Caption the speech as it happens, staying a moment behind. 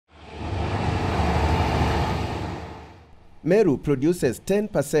Meru produces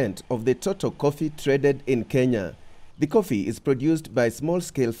 10% of the total coffee traded in Kenya. The coffee is produced by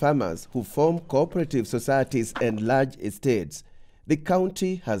small-scale farmers who form cooperative societies and large estates. The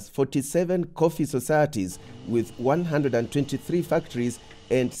county has 47 coffee societies with 123 factories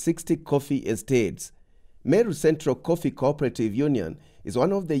and 60 coffee estates. Meru Central Coffee Cooperative Union is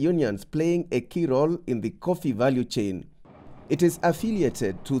one of the unions playing a key role in the coffee value chain. It is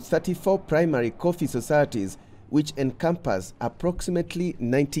affiliated to 34 primary coffee societies which encompass approximately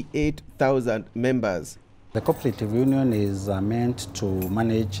 98,000 members. The cooperative union is meant to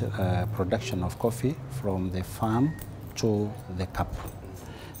manage production of coffee from the farm to the cup.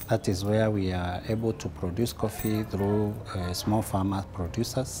 That is where we are able to produce coffee through small farmer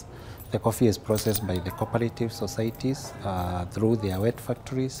producers. The coffee is processed by the cooperative societies through their wet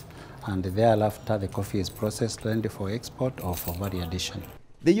factories, and thereafter the coffee is processed ready for export or for value addition.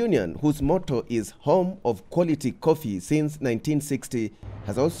 The union, whose motto is Home of Quality Coffee since 1960,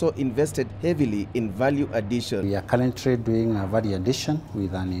 has also invested heavily in value addition. We are currently doing a value addition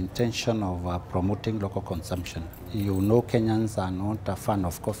with an intention of promoting local consumption. You know, Kenyans are not a fan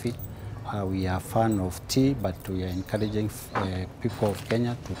of coffee. We are a fan of tea, but we are encouraging people of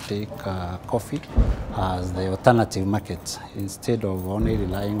Kenya to take coffee as the alternative market instead of only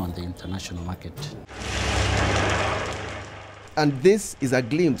relying on the international market. And this is a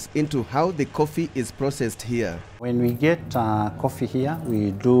glimpse into how the coffee is processed here. When we get coffee here,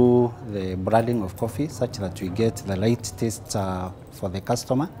 we do the branding of coffee such that we get the right taste for the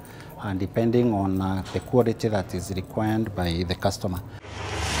customer, and depending on the quality that is required by the customer.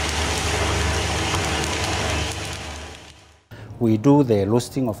 We do the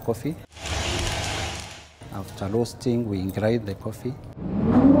roasting of coffee. After roasting, we grind the coffee.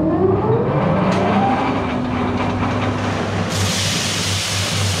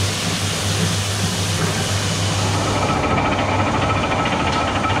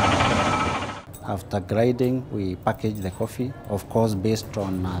 After grinding, we package the coffee, of course based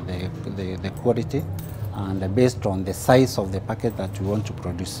on the quality and based on the size of the packet that we want to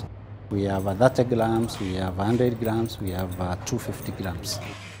produce. We have 30 grams, we have 100 grams, we have 250 grams.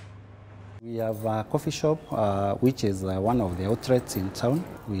 We have a coffee shop, which is one of the outlets in town.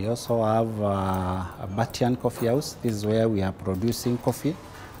 We also have a Batian coffee house. This is where we are producing coffee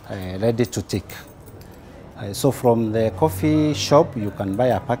ready to take. So from the coffee shop, you can buy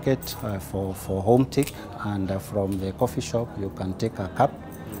a packet for home take, and from the coffee shop, you can take a cup,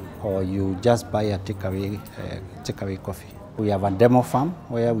 or you just buy a takeaway coffee. We have a demo farm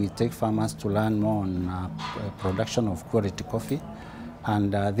where we take farmers to learn more on production of quality coffee,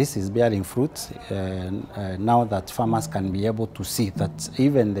 and this is bearing fruit now that farmers can be able to see that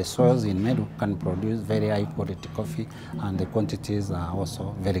even the soils in Meru can produce very high quality coffee, and the quantities are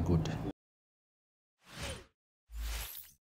also very good.